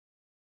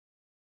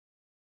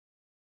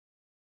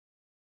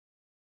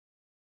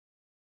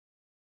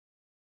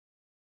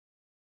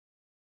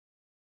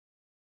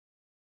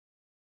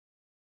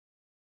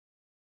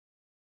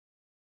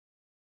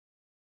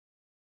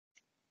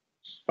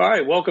All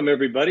right, welcome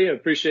everybody. I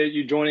appreciate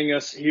you joining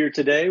us here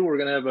today. We're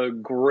going to have a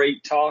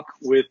great talk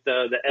with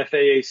the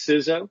FAA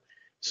CISO.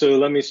 So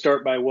let me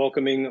start by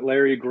welcoming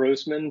Larry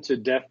Grossman to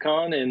DEF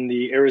CON and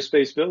the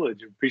Aerospace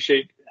Village.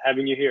 Appreciate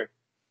having you here.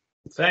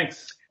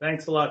 Thanks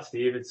a lot,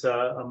 Steve.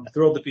 I'm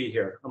thrilled to be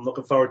here. I'm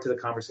looking forward to the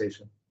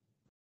conversation.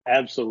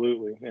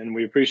 Absolutely, and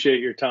we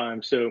appreciate your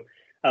time. So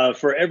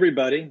for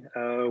everybody,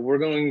 we're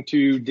going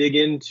to dig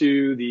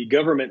into the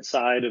government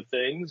side of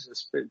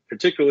things,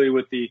 particularly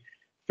with the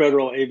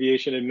Federal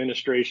Aviation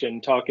Administration,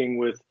 talking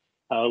with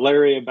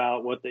Larry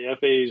about what the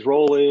FAA's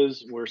role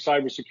is, where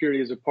cybersecurity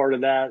is a part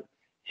of that,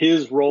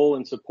 his role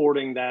in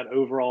supporting that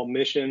overall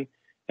mission,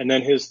 and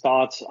then his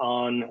thoughts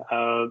on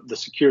the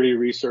security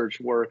research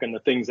work and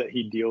the things that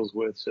he deals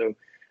with. So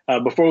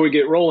before we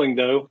get rolling,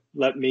 though,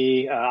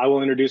 I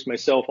will introduce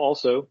myself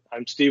also.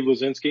 I'm Steve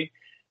Luczynski.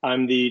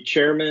 I'm the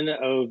chairman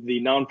of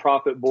the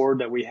nonprofit board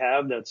that we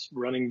have that's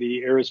running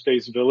the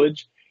Aerospace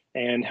Village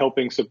and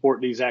helping support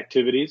these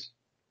activities.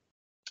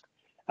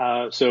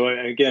 So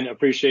again,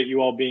 appreciate you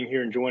all being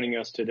here and joining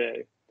us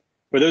today.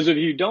 For those of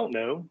you who don't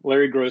know,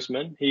 Larry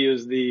Grossman, he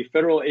is the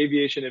Federal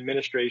Aviation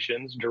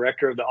Administration's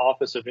Director of the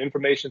Office of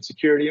Information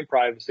Security and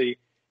Privacy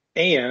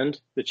and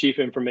the Chief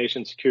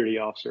Information Security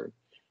Officer.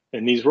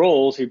 In these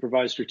roles, he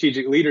provides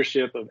strategic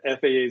leadership of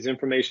FAA's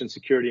information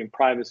security and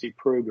privacy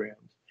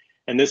programs.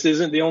 And this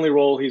isn't the only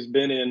role he's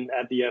been in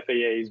at the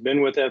FAA. He's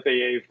been with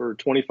FAA for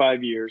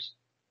 25 years.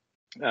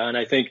 And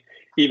I think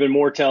even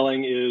more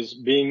telling is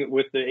being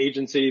with the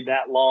agency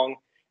that long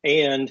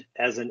and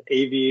as an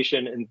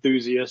aviation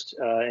enthusiast,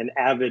 an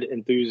avid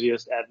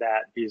enthusiast at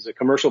that. He's a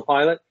commercial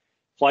pilot,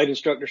 flight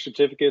instructor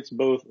certificates,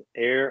 both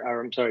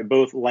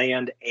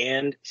land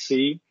and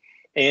sea.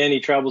 And he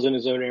travels in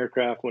his own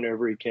aircraft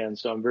whenever he can.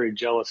 So I'm very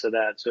jealous of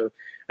that. So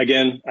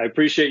again, I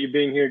appreciate you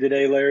being here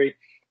today, Larry,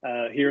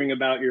 hearing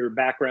about your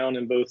background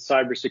in both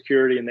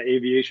cybersecurity and the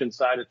aviation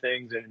side of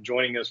things and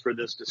joining us for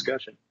this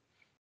discussion.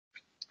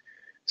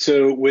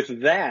 So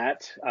with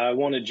that, I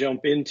want to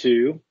jump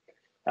into,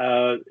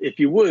 if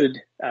you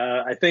would,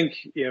 I think,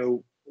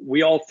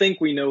 we all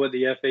think we know what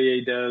the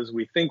FAA does.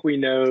 We think we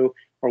know,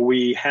 or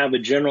we have a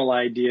general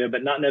idea,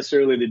 but not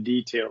necessarily the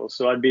details.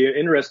 So I'd be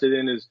interested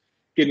in is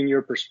getting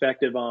your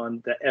perspective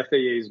on the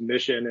FAA's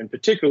mission and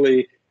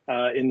particularly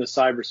in the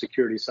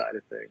cybersecurity side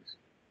of things.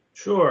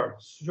 Sure.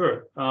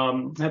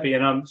 Happy.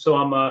 And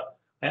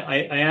I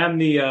am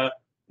the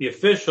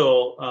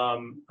official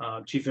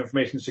Chief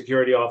Information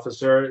Security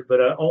Officer, but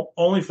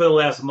only for the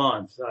last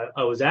month.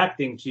 I was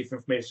acting Chief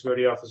Information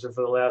Security Officer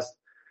for the last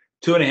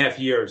 2.5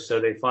 years. So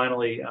they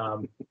finally,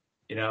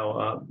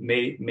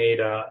 made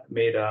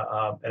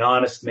an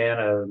honest man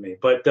out of me.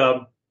 But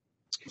the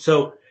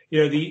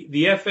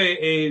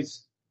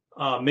FAA's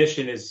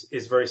mission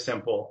is very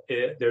simple.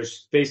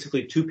 There's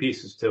basically two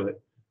pieces to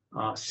it: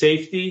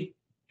 safety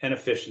and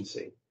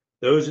efficiency.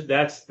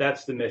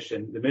 That's the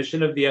mission. The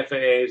mission of the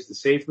FAA is to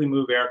safely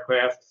move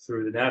aircraft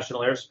through the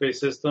national airspace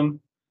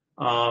system,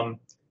 and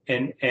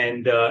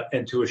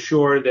to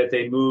assure that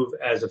they move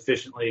as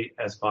efficiently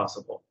as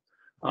possible.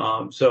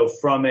 So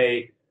from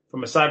a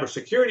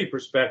cybersecurity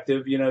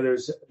perspective,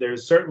 there's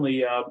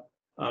certainly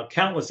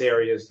countless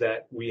areas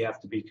that we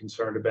have to be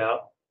concerned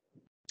about.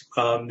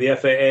 The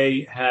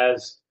FAA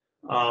has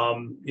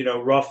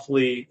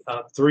roughly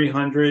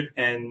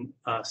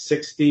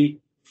 360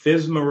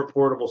 FISMA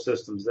reportable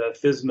systems. That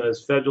FISMA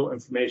is Federal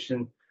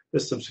Information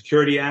System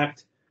Security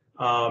Act.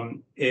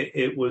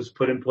 It was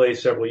put in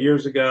place several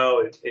years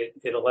ago.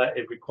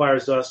 It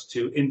requires us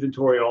to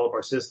inventory all of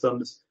our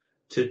systems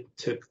to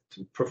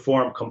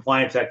perform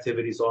compliance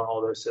activities on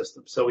all those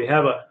systems. So we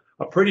have a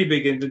pretty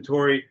big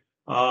inventory.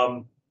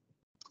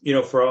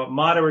 For a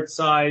moderate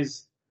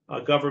size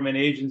government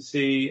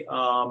agency,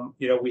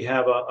 we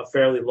have a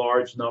fairly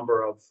large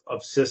number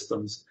of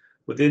systems.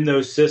 Within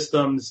those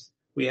systems,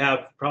 we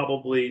have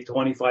probably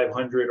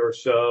 2,500 or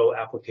so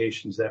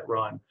applications that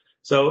run.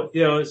 So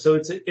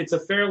it's a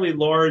fairly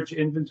large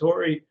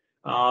inventory,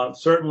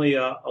 certainly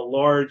a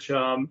large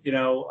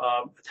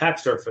attack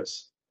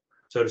surface,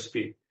 so to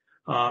speak.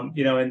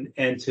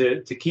 And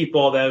to keep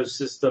all those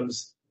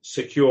systems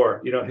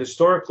secure.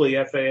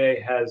 Historically, FAA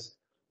has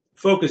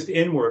focused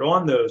inward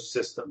on those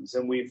systems,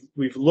 and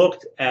we've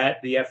looked at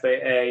the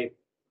FAA,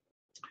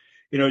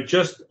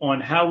 just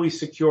on how we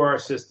secure our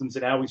systems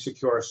and how we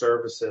secure our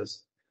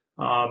services.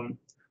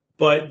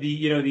 But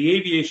the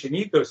aviation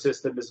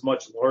ecosystem is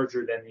much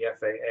larger than the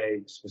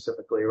FAA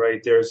specifically,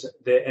 right?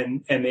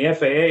 And the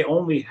FAA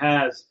only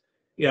has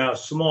a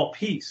small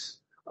piece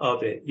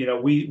of it.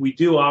 We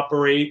do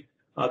operate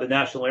the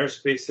national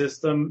airspace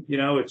system.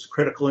 It's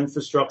critical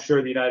infrastructure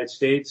of the United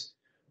States,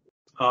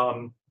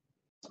 and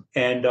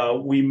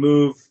we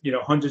move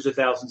hundreds of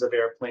thousands of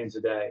airplanes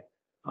a day.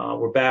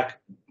 We're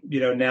back,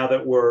 now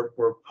that we're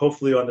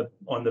hopefully on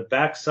the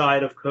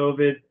backside of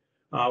COVID.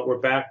 We're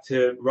back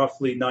to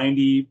roughly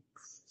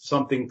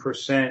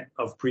 90-something%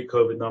 of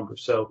pre-COVID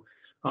numbers. So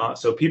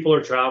people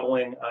are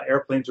traveling,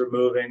 airplanes are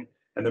moving,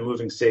 and they're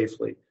moving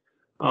safely.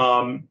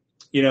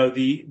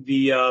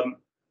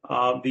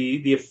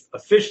 The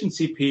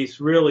efficiency piece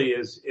really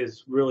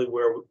is really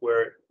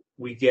where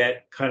we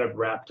get kind of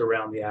wrapped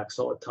around the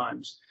axle at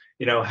times.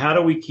 How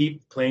do we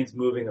keep planes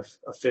moving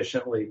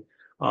efficiently?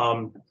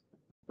 And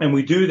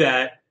we do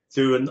that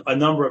through a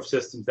number of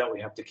systems that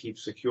we have to keep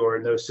secure.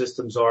 And those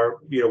systems are,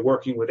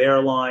 working with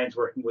airlines,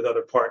 working with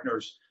other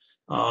partners,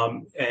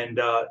 and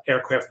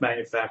aircraft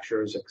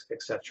manufacturers,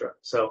 et cetera.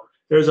 So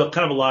there's a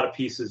kind of a lot of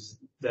pieces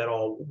that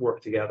all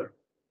work together.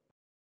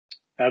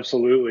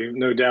 Absolutely.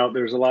 No doubt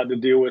there's a lot to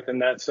deal with in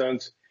that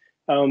sense.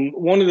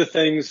 One of the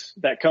things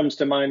that comes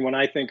to mind when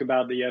I think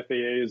about the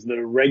FAA is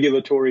the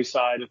regulatory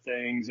side of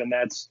things, and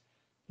that's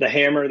the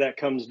hammer that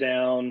comes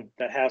down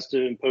that has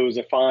to impose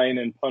a fine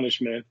and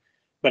punishment.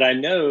 But I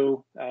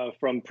know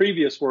from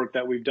previous work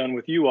that we've done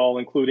with you all,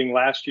 including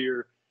last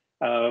year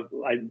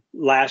online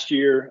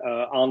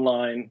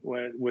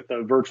with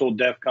a virtual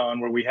DEF CON,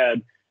 where we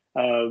had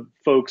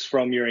folks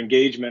from your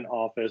engagement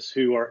office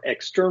who are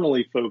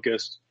externally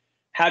focused.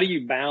 How do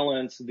you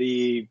balance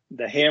the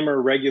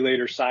hammer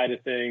regulator side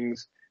of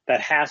things that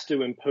has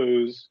to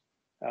impose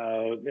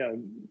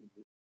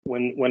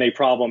when a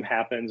problem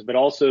happens, but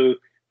also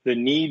the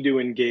need to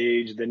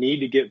engage, the need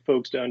to get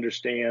folks to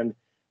understand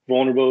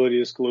vulnerability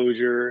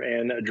disclosure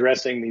and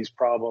addressing these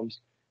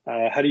problems?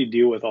 How do you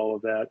deal with all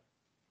of that?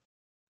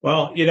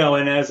 Well,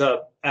 and as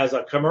a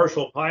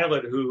commercial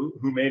pilot who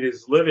made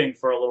his living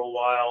for a little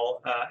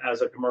while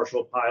as a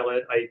commercial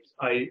pilot,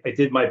 I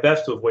did my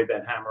best to avoid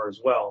that hammer as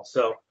well.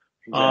 So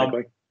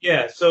exactly.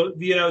 So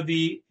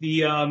the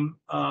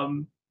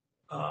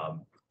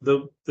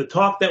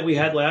talk that we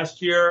had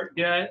last year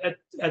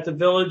at the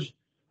Village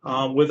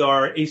with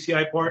our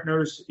ACI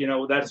partners,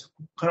 that's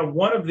kind of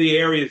one of the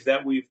areas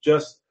that we've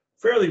just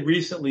fairly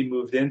recently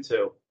moved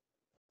into.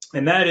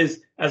 And that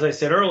is, as I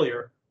said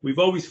earlier, we've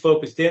always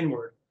focused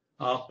inward,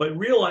 but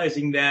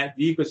realizing that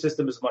the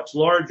ecosystem is much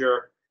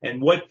larger,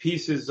 and what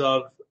pieces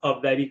of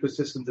that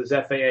ecosystem does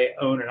FAA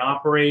own and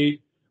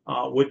operate?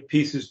 What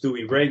pieces do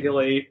we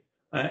regulate?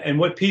 And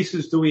what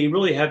pieces do we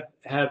really have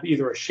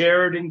either a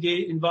shared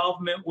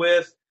involvement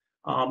with,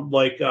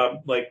 like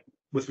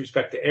with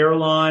respect to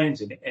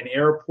airlines and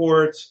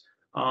airports,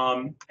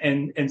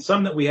 and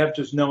some that we have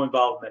just no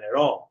involvement at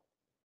all.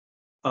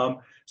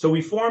 So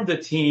we formed a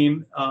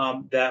team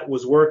that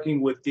was working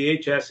with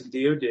DHS and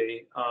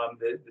DoD.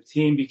 The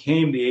team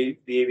became the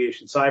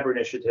Aviation Cyber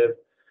Initiative,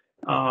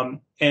 and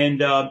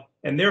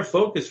their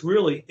focus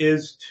really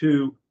is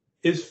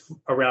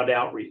around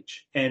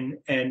outreach and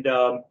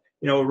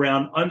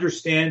around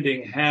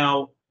understanding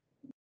how,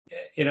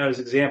 as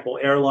an example,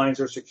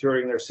 airlines are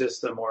securing their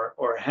system,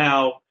 or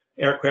how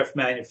aircraft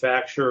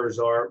manufacturers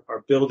are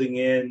building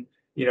in,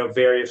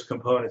 various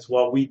components.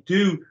 While we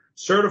do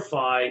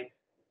certify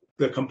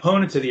the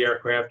components of the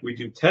aircraft, we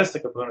do test the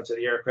components of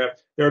the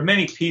aircraft, there are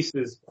many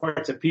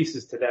parts and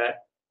pieces to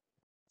that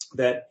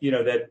the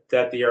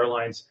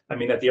airlines,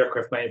 that the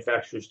aircraft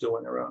manufacturers do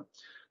on their own.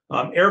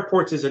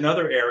 Airports is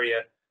another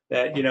area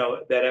that,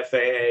 that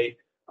FAA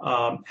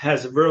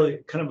has a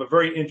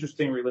very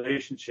interesting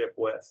relationship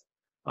with.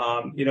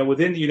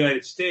 Within the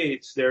United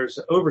States, there's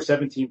over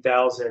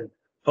 17,000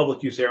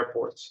 public use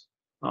airports.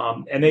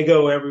 And they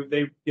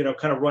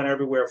kind of run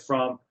everywhere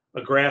from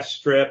a grass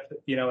strip,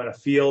 in a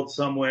field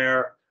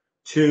somewhere,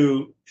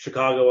 to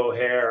Chicago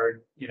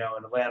O'Hare, and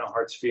Atlanta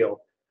Hartsfield,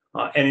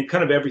 and in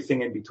kind of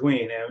everything in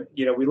between. And,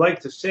 we like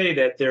to say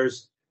that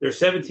there's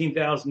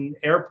 17,000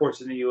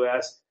 airports in the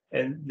U.S.,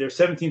 and there's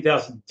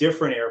 17,000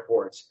 different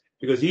airports,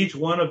 because each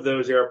one of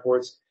those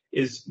airports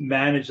is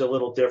managed a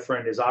little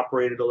different, is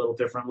operated a little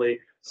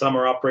differently. Some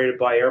are operated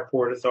by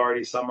airport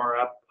authorities, some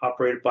are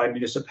operated by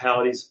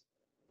municipalities.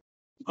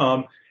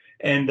 Some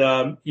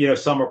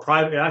are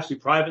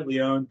privately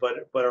owned,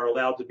 but are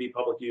allowed to be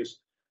public use.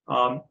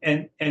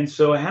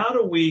 So how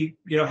do we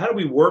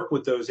work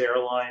with those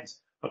airlines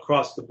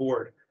across the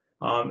board?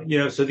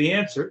 So the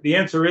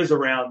answer is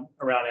around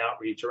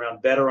outreach,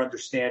 around better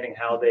understanding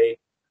how they,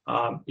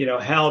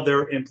 how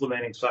they're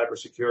implementing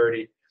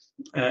cybersecurity,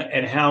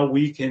 and how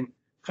we can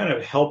kind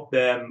of help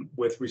them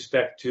with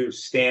respect to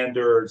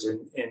standards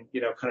and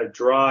kind of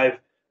drive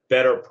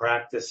better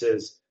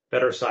practices,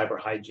 better cyber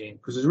hygiene,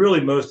 because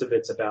most of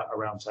it's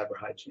around cyber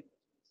hygiene.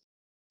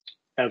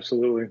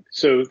 Absolutely.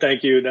 So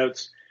thank you.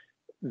 That's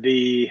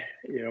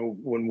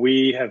when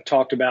we have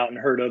talked about and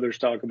heard others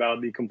talk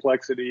about the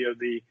complexity of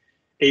the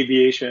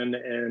aviation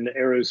and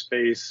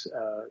aerospace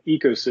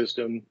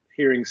ecosystem,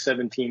 hearing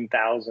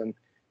 17,000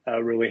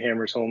 really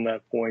hammers home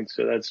that point.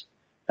 So that's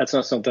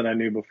not something I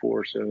knew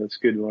before. So that's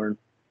good to learn.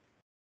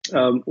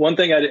 One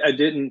thing I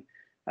didn't,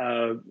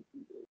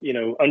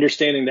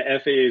 understanding the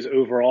FAA's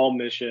overall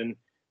mission,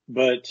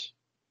 but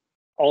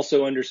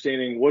also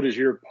understanding what is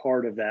your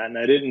part of that. And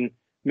I didn't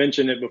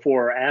mention it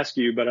before or ask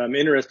you, but I'm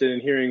interested in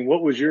hearing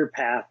what was your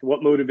path,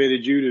 what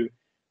motivated you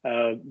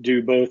to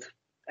do both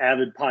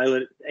avid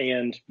pilot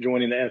and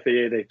joining the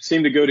FAA. They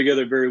seem to go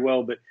together very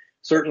well, but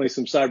certainly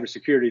some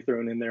cybersecurity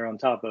thrown in there on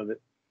top of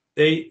it.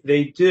 They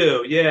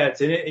do, yeah.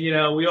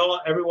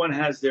 Everyone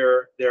has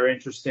their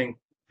interesting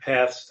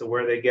paths to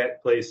where they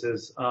get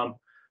places.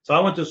 So I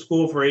went to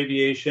school for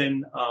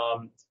aviation.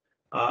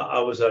 I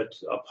was a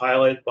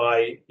pilot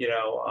by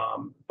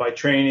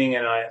training,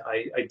 and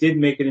I did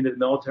make it into the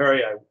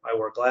military. I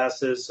wore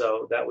glasses,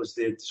 so that was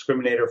the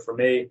discriminator for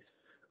me.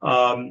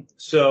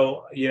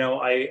 So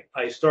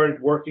I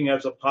started working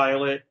as a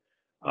pilot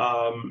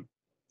back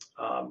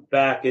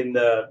in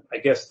the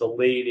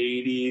late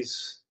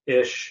 80s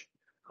ish,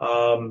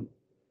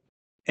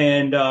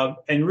 and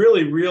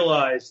really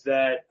realized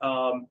that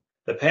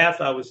the path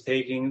I was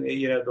taking,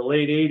 the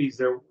late 80s,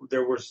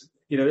 there was,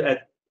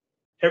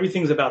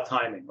 everything's about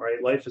timing,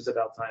 right? Life is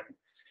about timing.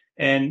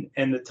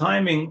 And the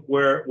timing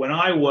when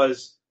I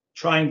was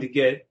trying to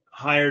get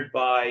hired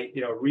by,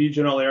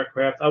 regional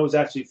aircraft, I was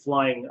actually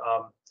flying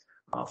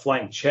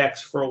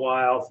checks for a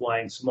while,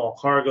 flying small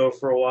cargo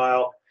for a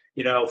while,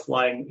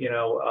 flying,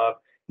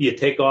 you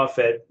take off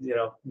at,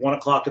 1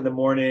 o'clock in the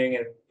morning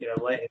and,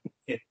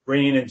 in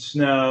rain and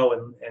snow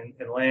and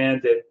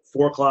land at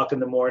 4 o'clock in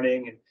the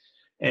morning.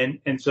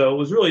 And so it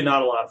was really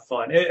not a lot of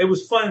fun. It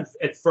was fun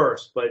at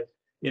first, but,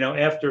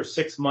 after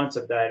 6 months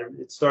of that,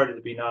 it started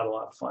to be not a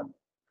lot of fun.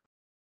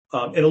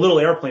 In a little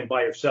airplane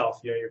by yourself,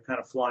 you're kind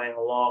of flying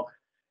along,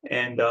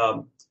 and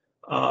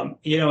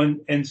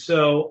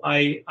so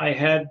I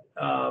had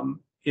an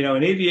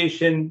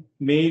aviation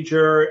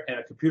major and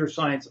a computer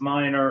science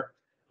minor,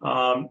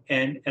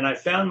 and I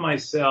found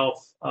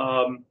myself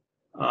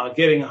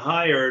getting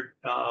hired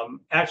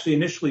actually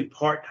initially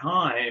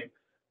part-time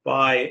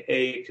by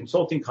a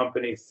consulting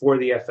company for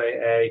the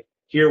FAA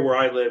here where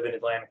I live in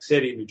Atlantic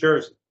City, New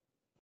Jersey.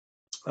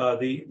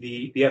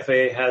 The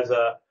FAA has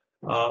a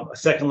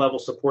second level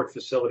support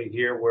facility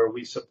here where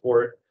we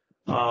support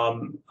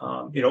all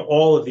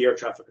of the air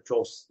traffic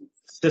control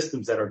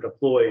systems that are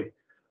deployed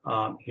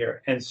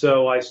here. And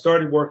so I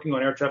started working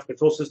on air traffic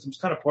control systems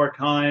kind of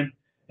part-time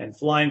and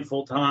flying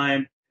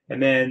full-time.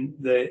 And then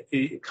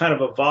it kind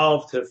of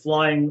evolved to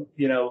flying,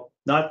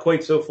 not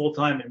quite so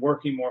full-time and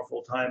working more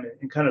full-time,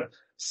 and kind of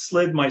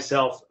slid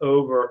myself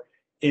over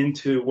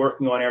into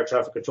working on air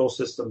traffic control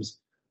systems,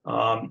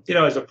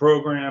 as a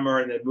programmer,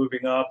 and then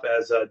moving up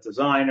as a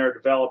designer,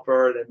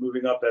 developer, then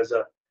moving up as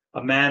a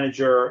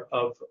manager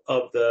of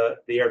the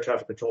air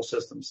traffic control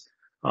systems.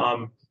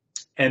 And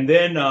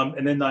then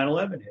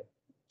 9/11 hit.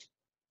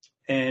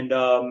 And,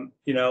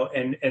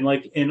 and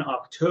like in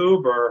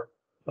October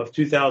of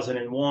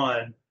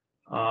 2001,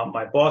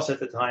 my boss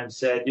at the time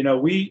said,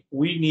 we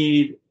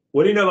need,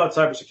 what do you know about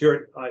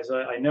cybersecurity? I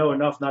said, I know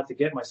enough not to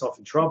get myself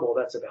in trouble.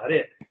 That's about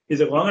it. He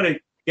said, well, I'm going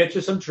to get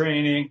you some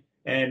training,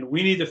 and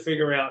we need to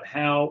figure out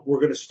how we're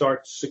going to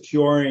start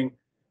securing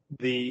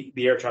the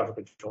air traffic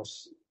control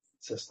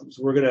systems.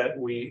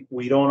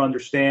 We don't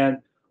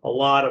understand a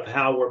lot of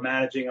how we're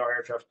managing our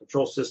air traffic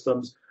control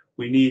systems.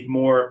 We need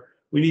more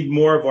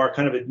of our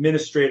kind of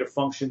administrative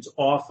functions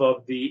off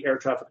of the air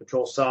traffic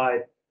control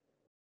side.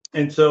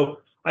 And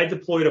so I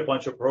deployed a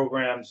bunch of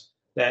programs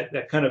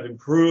that kind of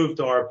improved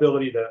our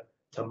ability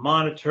to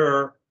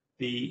monitor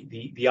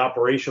the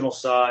operational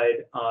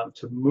side,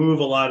 to move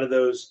a lot of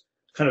those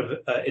kind of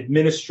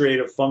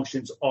administrative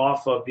functions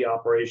off of the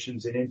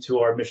operations and into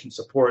our mission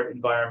support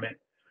environment.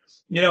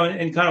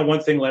 And kind of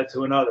one thing led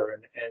to another.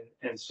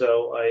 And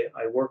so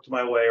I worked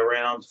my way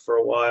around for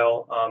a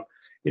while. I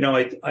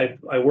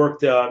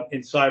worked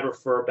in cyber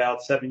for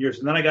about 7 years,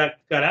 and then I got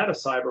out of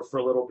cyber for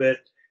a little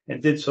bit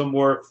and did some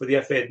work for the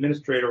FAA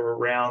administrator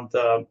around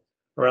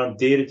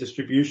data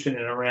distribution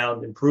and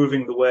around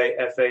improving the way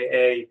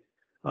FAA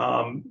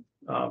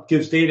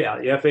gives data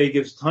out. The FAA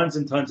gives tons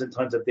and tons and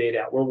tons of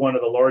data out. We're one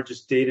of the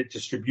largest data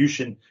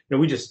distribution.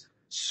 We just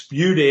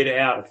spew data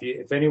out.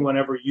 If anyone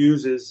ever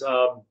uses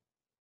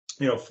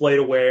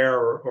FlightAware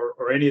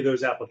or any of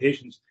those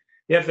applications,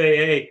 the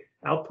FAA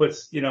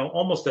outputs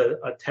almost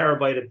a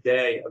terabyte a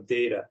day of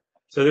data.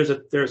 So there's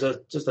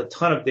just a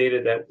ton of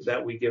data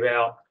that we give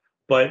out.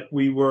 But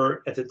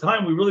at the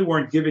time, we really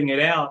weren't giving it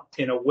out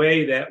in a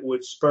way that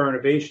would spur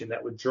innovation,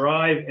 that would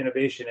drive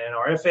innovation. And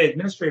our FAA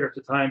administrator at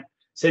the time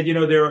said,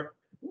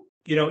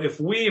 if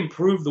we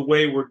improve the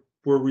way we're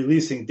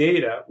releasing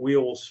data, we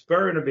will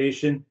spur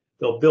innovation.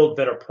 They'll build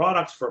better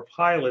products for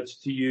pilots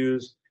to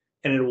use,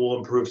 and it will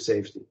improve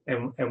safety,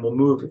 and we'll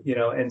move,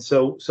 and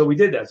so we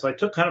did that. So I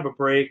took kind of a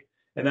break,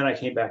 and then I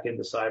came back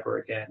into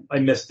cyber again. I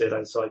missed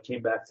it, so I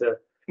came back to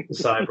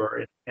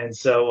cyber, and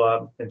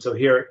so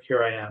here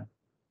I am.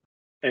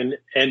 And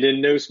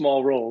in no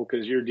small role,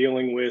 because you're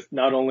dealing with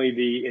not only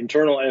the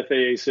internal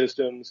FAA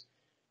systems,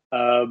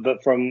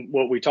 but from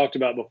what we talked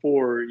about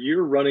before,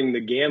 you're running the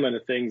gamut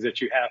of things that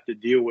you have to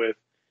deal with.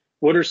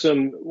 What is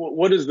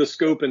the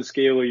scope and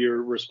scale of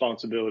your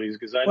responsibilities?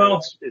 Because I know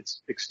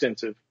it's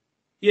extensive.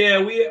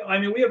 Yeah, we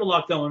have a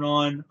lot going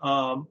on.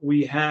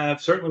 We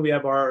have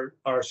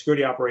our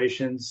security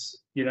operations,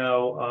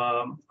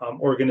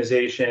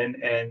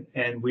 organization,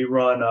 and we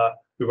run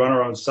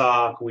our own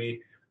SOC.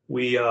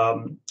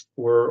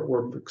 We're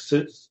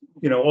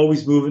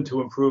always moving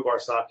to improve our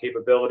SOC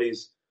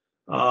capabilities.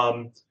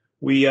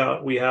 We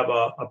have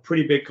a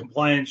pretty big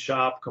compliance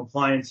shop.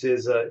 Compliance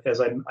is,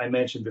 as I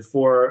mentioned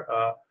before,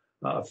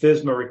 a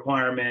FISMA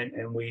requirement,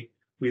 and we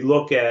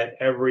look at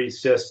every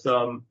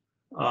system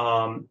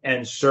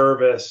and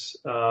service,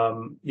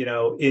 in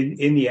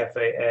the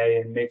FAA,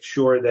 and make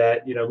sure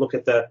that, look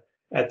at the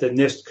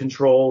NIST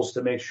controls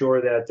to make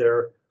sure that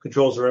their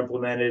controls are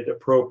implemented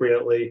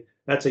appropriately.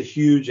 That's a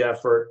huge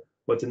effort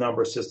with the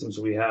number of systems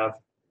we have.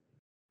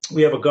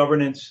 We have a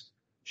governance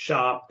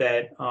shop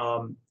that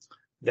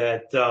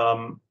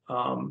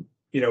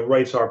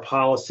writes our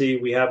policy.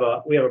 We have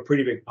a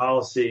pretty big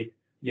policy,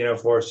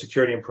 for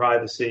security and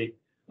privacy.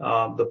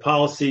 The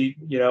policy,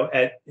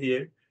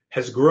 it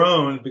has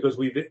grown because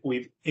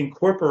we've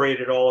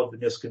incorporated all of the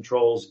NIST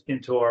controls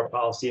into our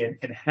policy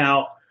and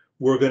how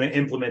we're going to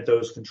implement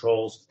those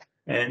controls.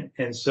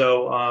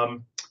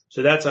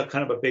 So that's a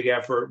kind of a big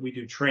effort. We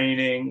do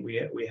training.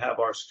 We have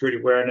our security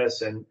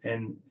awareness and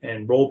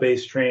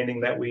role-based training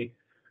that we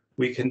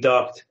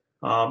conduct.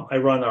 I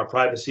run our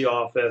privacy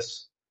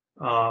office.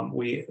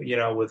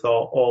 With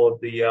all of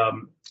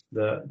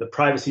the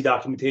privacy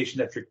documentation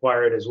that's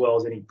required, as well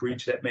as any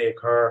breach that may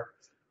occur,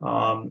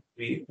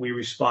 we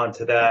respond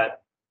to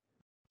that.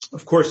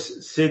 Of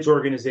course, SID's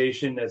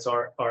organization, that's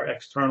our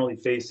externally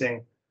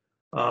facing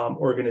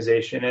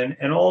organization,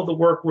 and all the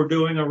work we're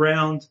doing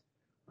around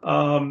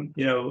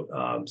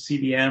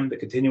CDM, the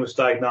continuous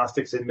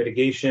diagnostics and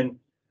mitigation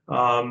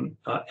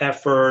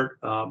effort,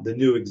 the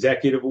new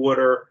executive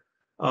order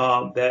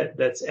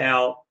that's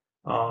out.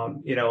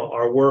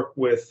 Our work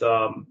with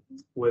a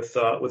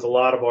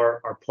lot of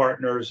our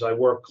partners. I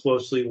work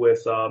closely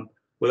with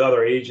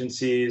other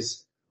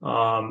agencies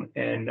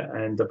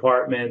and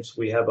departments.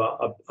 We have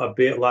a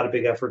lot of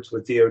big efforts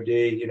with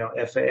DoD.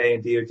 FAA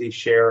and DoD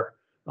share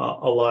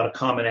a lot of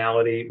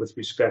commonality with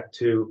respect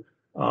to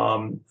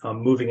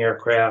moving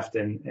aircraft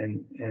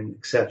and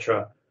et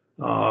cetera.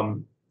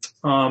 And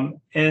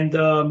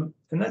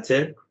that's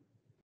it.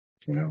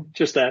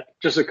 Just a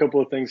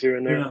couple of things here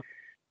and there. Yeah.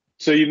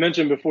 So you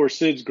mentioned before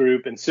Sid's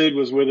group, and Sid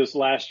was with us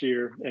last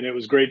year, and it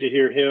was great to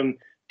hear him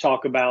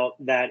talk about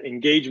that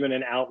engagement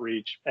and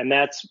outreach, and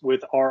that's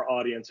with our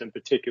audience in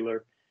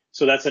particular.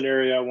 So that's an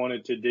area I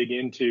wanted to dig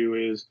into,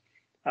 is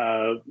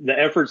the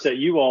efforts that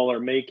you all are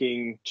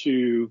making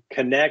to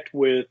connect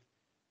with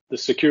the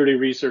security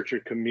researcher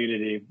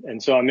community.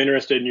 And so I'm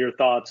interested in your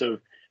thoughts of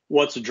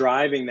what's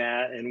driving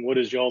that, and what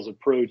is y'all's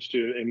approach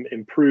to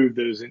improve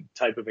those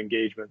type of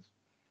engagements.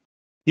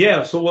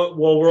 Yeah, so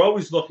we're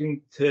always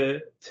looking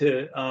to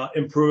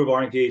improve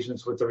our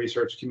engagements with the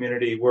research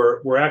community. We're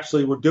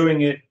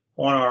doing it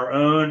on our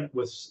own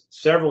with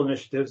several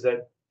initiatives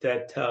that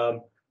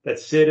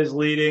Sid is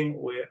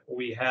leading.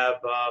 We have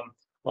a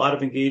lot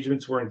of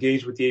engagements. We're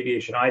engaged with the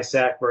Aviation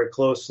ISAC very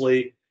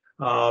closely,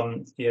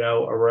 around,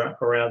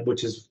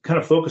 which is kind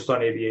of focused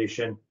on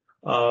aviation,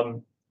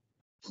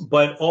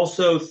 but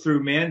also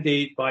through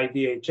mandate by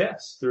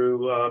DHS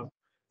through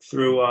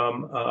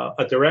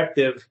a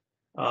directive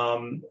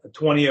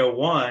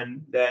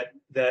 2001 that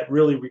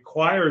really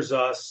requires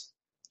us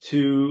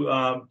to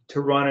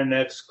run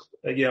a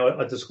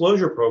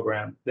disclosure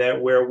program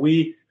where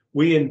we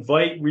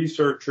invite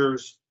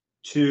researchers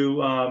to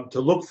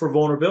look for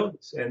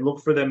vulnerabilities and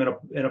look for them in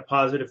a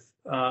positive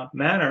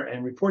manner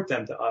and report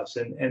them to us.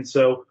 And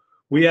so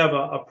we have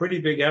a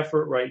pretty big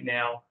effort right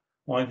now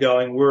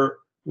ongoing.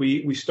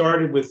 We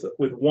started with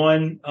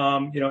one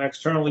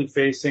externally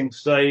facing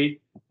site.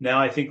 Now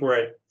I think we're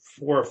at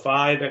 4 or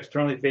 5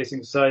 externally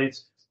facing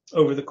sites.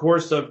 Over the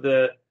course of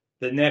the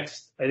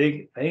next, I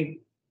think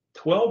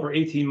 12 or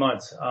 18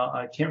 months,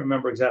 I can't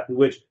remember exactly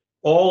which,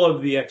 all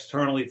of the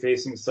externally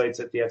facing sites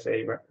that the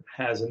FAA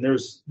has, and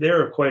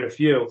there are quite a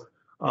few,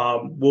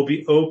 will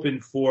be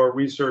open for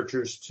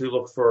researchers to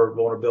look for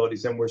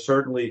vulnerabilities, and we're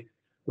certainly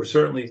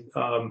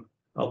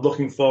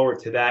looking forward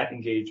to that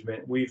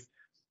engagement.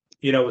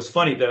 It was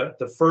funny,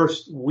 the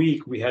first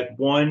week we had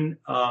one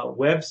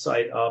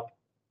website up.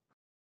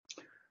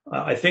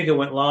 I think it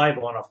went live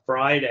on a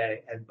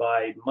Friday, and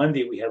by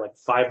Monday we had like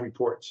 5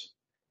 reports,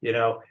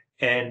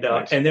 and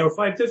there were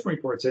 5 different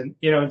reports, and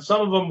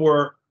some of them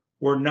were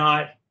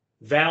not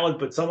valid,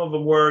 but some of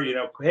them were,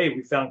 hey,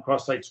 we found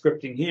cross-site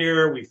scripting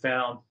here, we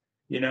found,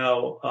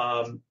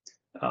 I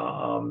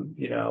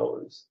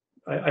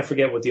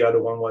forget what the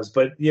other one was,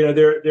 but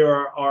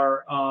there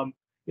are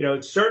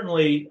it's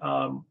certainly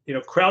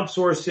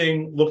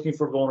crowdsourcing, looking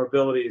for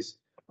vulnerabilities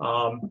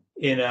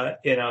in a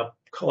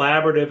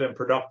collaborative and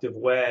productive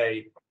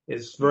way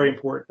is very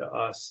important to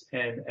us,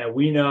 and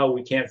we know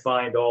we can't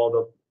find all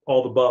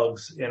the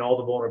bugs and all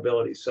the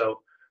vulnerabilities,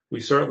 so we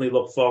certainly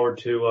look forward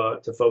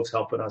to folks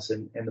helping us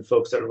and the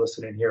folks that are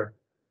listening here.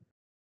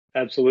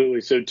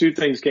 Absolutely. So 2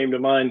 things came to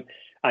mind.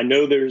 I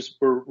know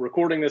we're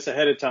recording this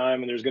ahead of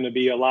time, and there's going to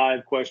be a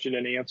live question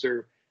and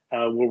answer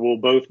where we'll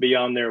both be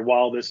on there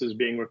while this is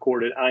being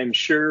recorded. I'm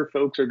sure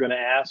folks are going to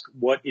ask,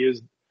 what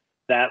is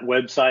that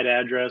website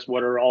address?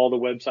 What are all the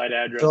website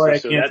addresses? Sorry, I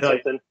can't tell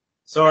you.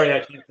 Sorry, I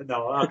can't.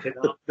 No, okay.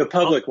 The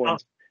public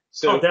ones.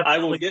 So I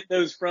will get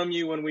those from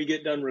you when we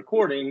get done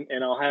recording,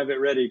 and I'll have it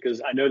ready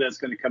because I know that's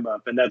going to come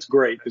up, and that's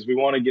great because we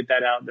want to get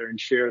that out there and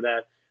share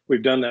that.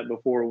 We've done that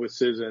before with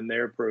CISA and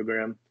their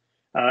program.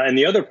 And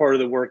the other part of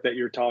the work that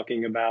you're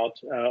talking about,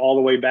 all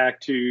the way back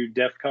to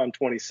DEFCON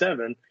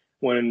 27,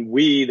 when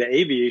we, the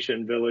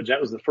Aviation Village,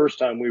 that was the first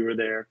time we were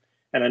there.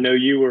 And I know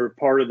you were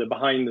part of the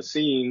behind the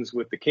scenes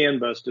with the CAN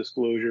bus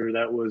disclosure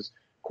that was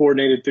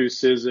coordinated through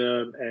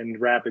CISA and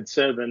Rapid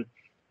 7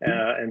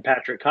 and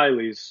Patrick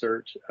Kiley's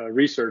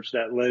research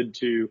that led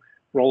to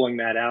rolling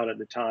that out at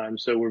the time.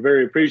 So we're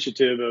very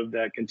appreciative of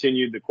that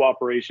the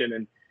cooperation,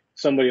 and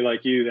somebody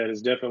like you that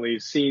has definitely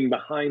seen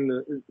behind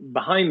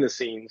the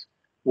scenes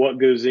what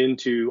goes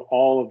into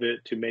all of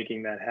it to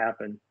making that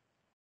happen.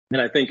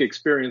 And I think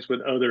experience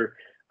with other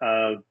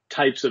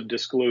types of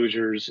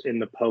disclosures in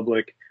the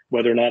public,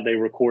 whether or not they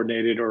were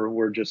coordinated or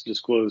were just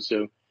disclosed.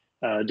 So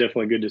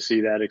definitely good to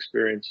see that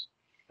experience.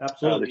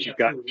 Absolutely. That you've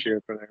got to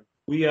share from there.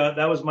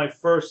 That was my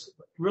first,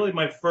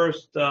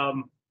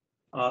 the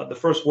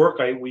first work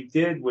we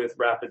did with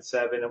Rapid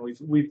 7, and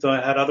we've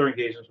had other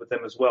engagements with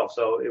them as well.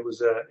 So it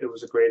was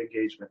a great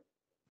engagement.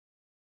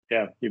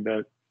 Yeah, you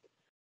bet.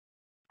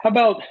 How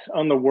about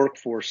on the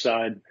workforce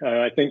side?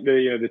 I think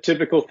the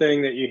typical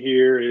thing that you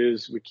hear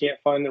is we can't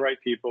find the right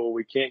people,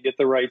 we can't get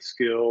the right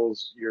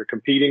skills. You're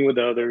competing with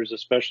others,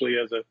 especially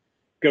as a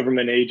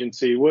government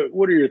agency.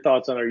 What are your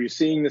thoughts on? Are you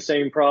seeing the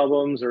same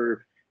problems,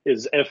 or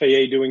is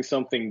FAA doing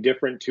something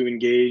different to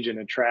engage and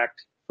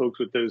attract folks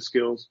with those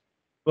skills?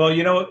 Well,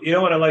 you know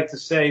what I like to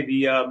say.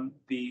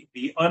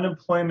 The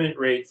unemployment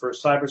rate for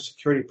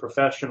cybersecurity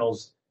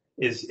professionals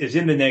is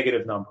in the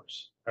negative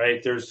numbers.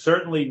 Right? There's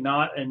certainly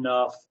not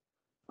enough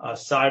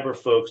cyber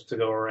folks to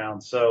go around.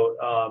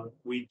 So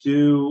we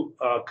do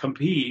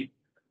compete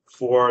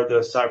for the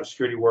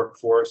cybersecurity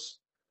workforce.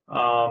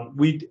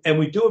 We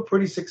do it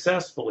pretty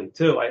successfully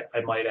too.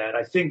 I might add.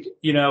 I think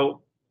we are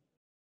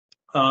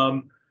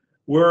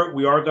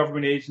a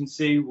government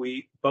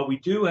agency. But we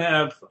do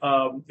have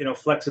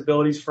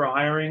flexibilities for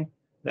hiring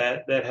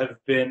that have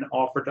been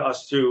offered to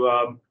us through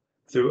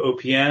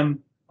OPM,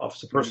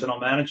 Office of Personnel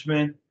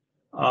Management.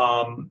 We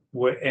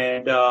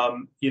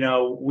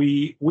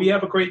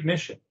have a great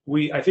mission.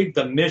 I think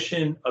the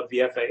mission of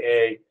the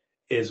FAA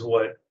is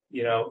what,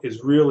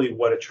 is really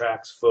what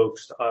attracts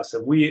folks to us.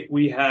 And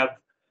we have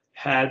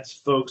had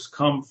folks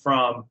come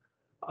from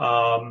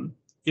a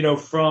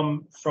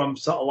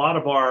lot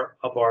of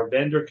our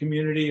vendor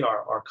community,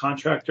 our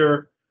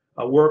contractor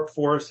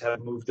workforce have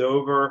moved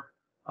over.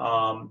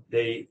 Some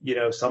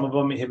of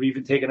them have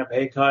even taken a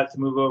pay cut to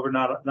move over.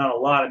 Not a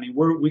lot. I mean,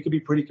 we could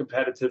be pretty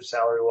competitive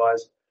salary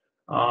wise.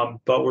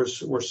 But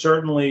we're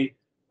certainly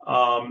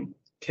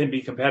can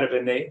be competitive,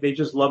 and they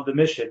just love the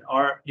mission.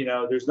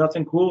 There's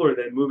nothing cooler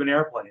than moving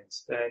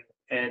airplanes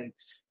and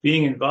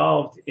being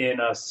involved in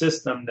a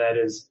system that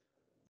is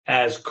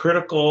as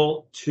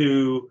critical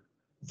to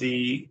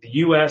the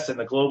U.S. and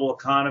the global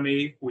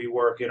economy. We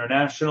work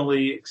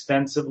internationally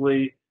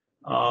extensively,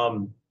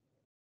 down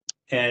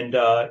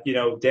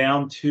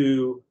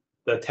to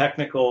the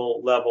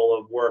technical level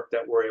of work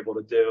that we're able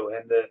to do,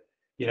 and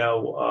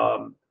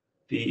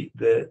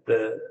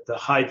the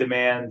high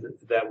demand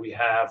that we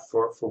have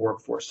for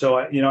workforce. So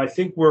I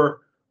think we're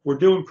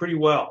doing pretty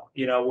well.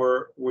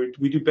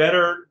 We do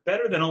better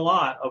than a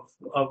lot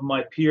of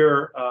my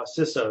peer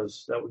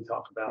CISOs that we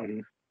talk about.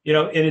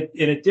 Mm-hmm.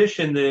 In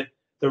addition, the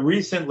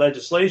recent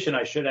legislation,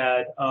 I should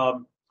add,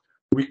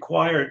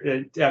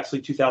 required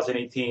actually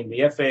 2018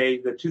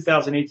 the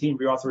 2018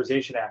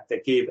 Reauthorization Act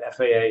that gave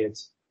FAA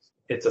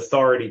its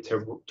authority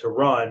to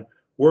run.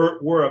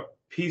 We're a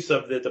piece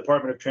of the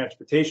Department of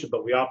Transportation,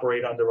 but we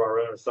operate under our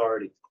own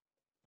authority.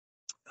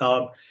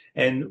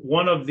 And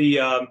one of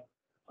the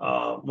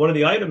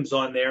items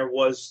on there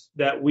was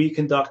that we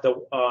conduct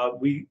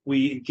we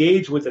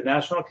engage with the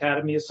National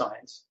Academy of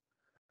Science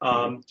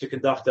to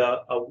conduct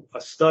a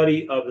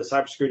study of the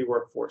cybersecurity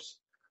workforce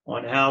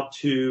on how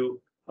to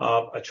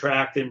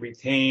attract and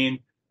retain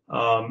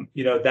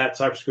that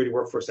cybersecurity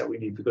workforce that we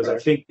need, because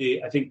right.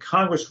 I think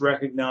Congress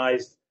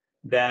recognized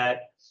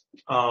that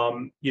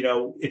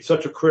it's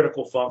such a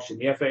critical function.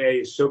 The FAA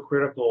is so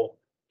critical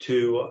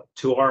to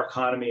our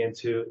economy and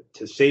to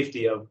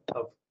safety of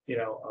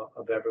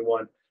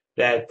everyone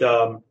that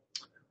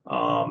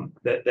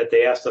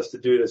they asked us to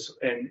do this.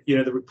 And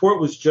the report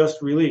was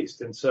just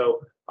released, and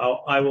so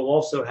I will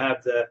also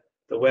have the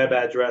web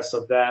address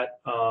of that.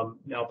 I'll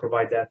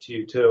provide that to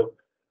you too,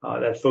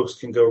 that folks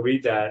can go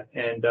read that.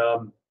 And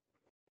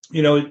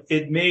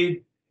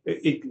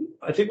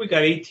I think we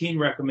got 18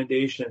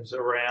 recommendations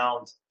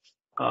around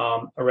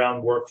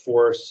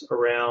workforce,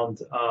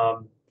 around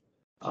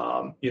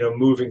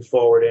moving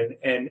forward,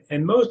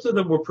 and most of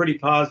them were pretty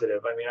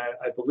positive. I mean,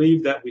 I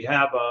believe that we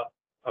have a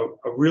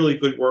really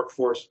good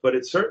workforce, but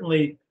it's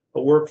certainly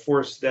a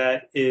workforce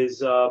that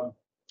is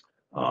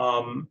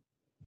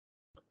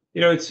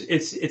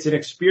it's an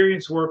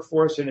experienced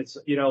workforce, and it's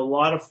a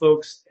lot of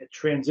folks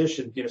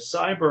transition.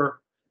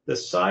 The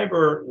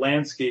cyber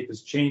landscape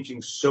is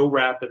changing so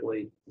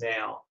rapidly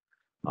now.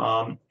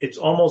 It's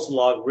almost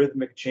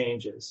logarithmic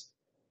changes.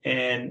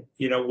 And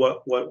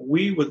what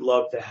we would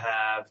love to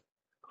have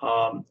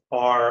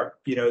are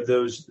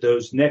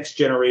those next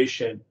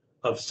generation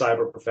of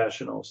cyber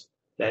professionals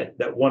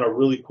that want a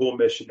really cool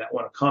mission, that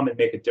want to come and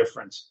make a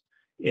difference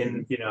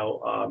in,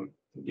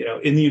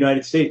 in the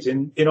United States,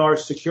 in our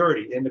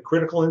security, in the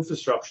critical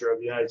infrastructure of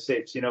the United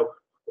States.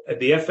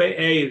 The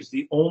FAA is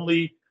the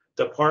only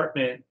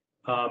department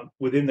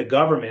within the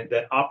government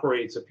that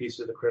operates a piece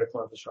of the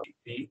critical infrastructure.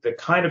 The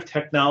kind of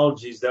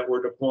technologies that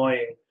we're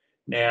deploying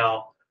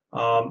now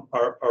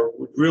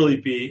would really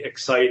be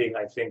exciting,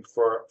 I think,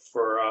 for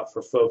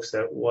folks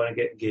that want to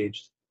get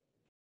engaged.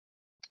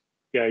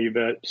 Yeah, you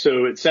bet.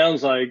 So it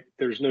sounds like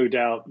there's no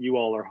doubt you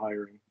all are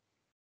hiring.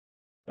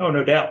 Oh,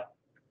 no doubt.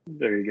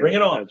 There you go. Bring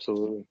it on.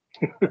 Absolutely.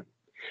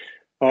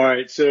 All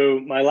right. So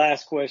my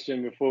last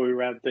question before we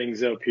wrap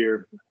things up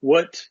here,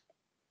 what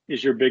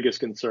is your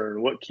biggest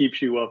concern? What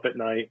keeps you up at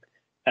night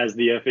as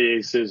the FAA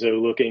CISO,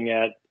 looking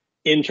at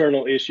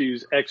internal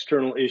issues,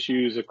 external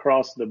issues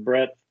across the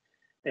breadth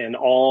and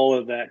all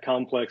of that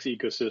complex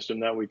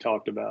ecosystem that we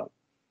talked about?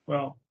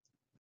 Well,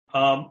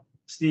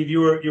 Steve,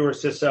 you were a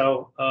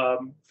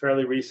CISO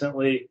fairly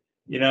recently.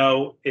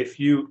 If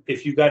you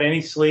got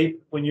any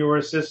sleep when you were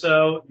a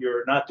CISO,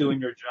 you're not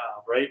doing your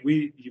job, right?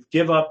 You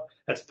give up.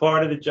 That's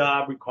part of the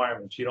job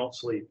requirements. You don't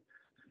sleep.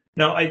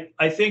 No,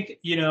 I think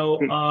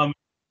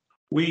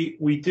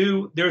we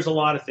do. There's a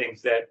lot of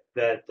things that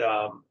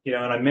and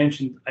I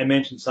mentioned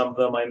some of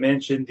them. I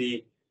mentioned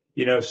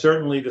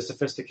certainly the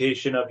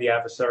sophistication of the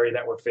adversary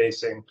that we're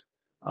facing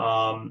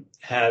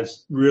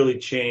has really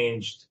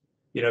changed.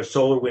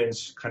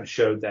 SolarWinds kind of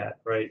showed that,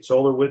 right? The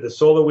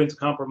SolarWinds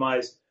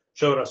compromise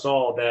showed us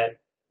all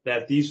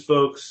that these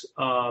folks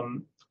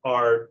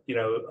are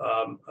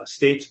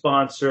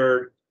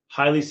state-sponsored,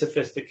 highly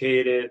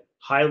sophisticated,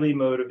 highly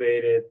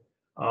motivated,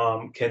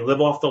 can live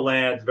off the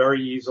land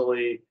very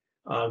easily,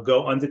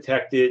 go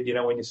undetected.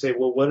 When you say,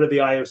 well, what are the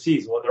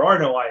IOCs? Well, there are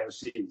no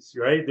IOCs,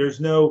 right?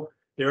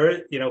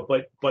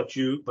 But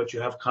you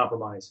have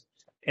compromise,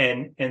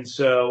 and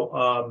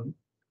so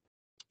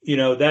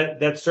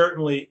that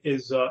certainly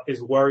is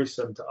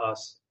worrisome to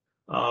us.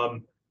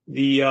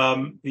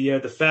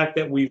 The fact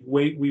that we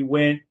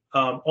went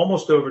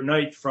almost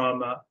overnight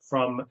from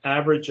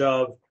average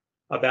of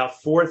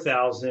about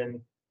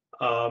 4,000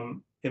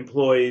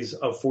 employees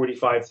of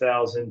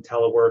 45,000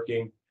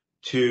 teleworking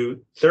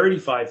to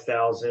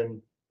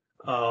 35,000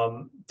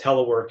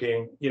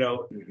 teleworking.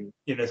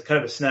 It's kind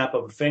of a snap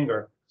of a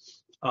finger,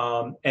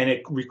 and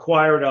it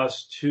required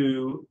us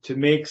to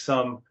make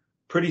some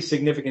pretty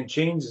significant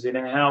changes in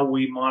how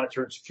we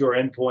monitor and secure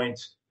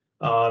endpoints.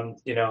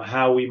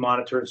 How we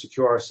monitor and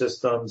secure our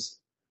systems.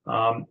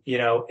 We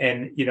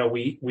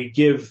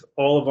give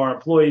all of our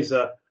employees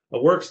a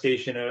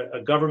workstation,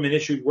 a government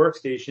issued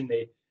workstation.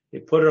 They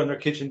put it on their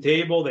kitchen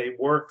table. They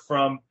work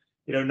from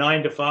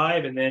 9 to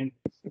 5, and then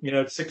at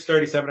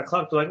 6:30, 7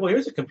 o'clock, they're like, well,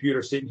 here's a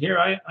computer sitting here.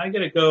 I got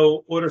to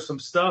go order some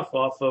stuff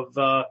off of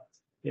Target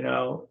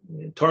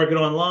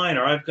Online,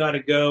 or I want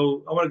to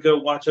go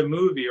watch a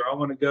movie, or I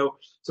want to go.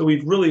 So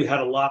we've really had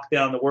to lock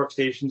down the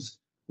workstations.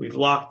 We've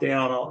locked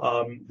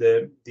down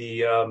the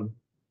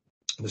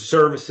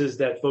services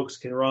that folks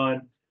can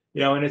run,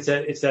 and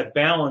it's that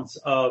balance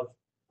of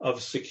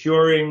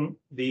securing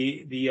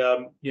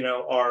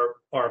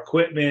our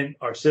equipment,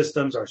 our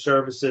systems, our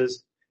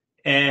services,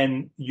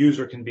 and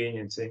user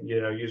convenience and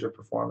user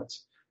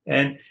performance.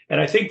 And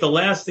I think the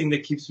last thing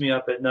that keeps me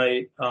up at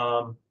night,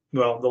 the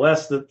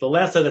last of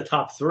the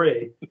top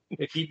three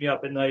that keep me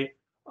up at night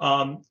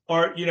are,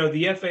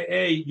 the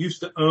FAA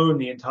used to own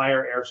the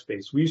entire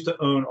airspace. We used to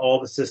own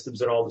all the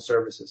systems and all the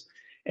services.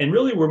 And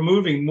really, we're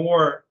moving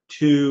more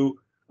to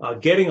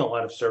getting a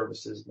lot of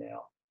services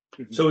now.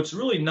 Mm-hmm. So it's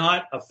really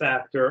not a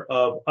factor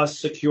of us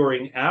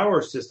securing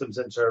our systems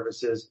and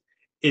services.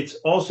 It's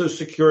also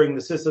securing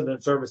the systems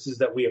and services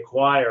that we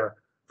acquire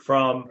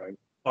from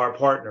our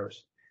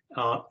partners.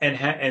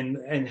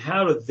 And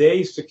how do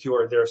they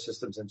secure their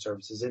systems and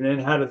services? And then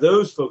how do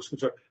those folks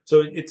control?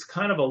 So it's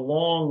kind of a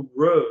long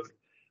road.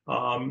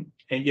 And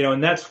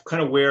that's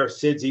kind of where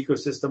SID's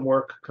ecosystem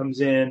work comes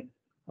in.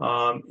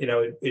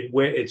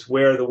 It's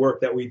where the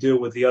work that we do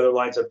with the other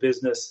lines of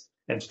business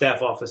and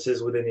staff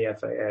offices within the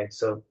FAA.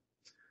 So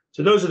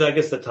those are, I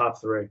guess, the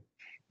top three.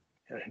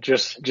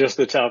 Just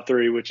the top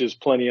three, which is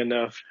plenty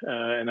enough.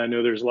 And I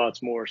know there's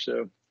lots more.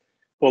 So,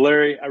 well,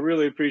 Larry, I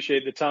really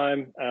appreciate the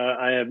time.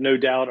 I have no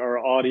doubt our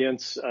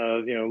audience,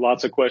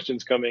 lots of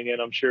questions coming in,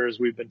 I'm sure, as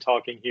we've been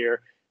talking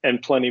here,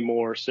 and plenty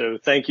more. So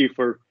thank you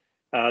for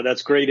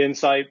that's great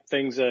insight.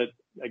 Things that,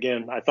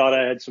 again, I thought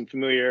I had some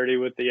familiarity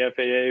with the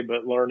FAA,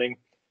 but learning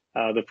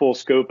the full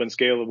scope and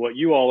scale of what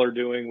you all are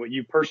doing, what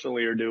you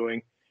personally are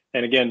doing,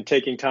 and again,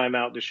 taking time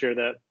out to share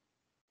that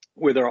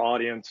with our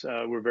audience.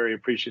 We're very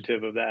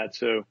appreciative of that.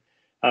 So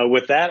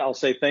with that, I'll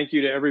say thank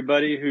you to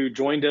everybody who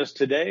joined us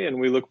today, and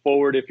we look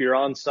forward, if you're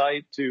on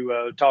site,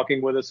 to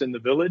talking with us in the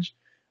Village.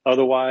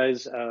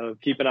 Otherwise,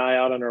 keep an eye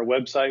out on our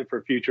website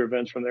for future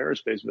events from the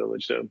Aerospace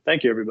Village. So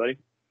thank you, everybody.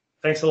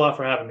 Thanks a lot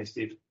for having me,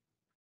 Steve.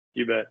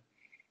 You bet.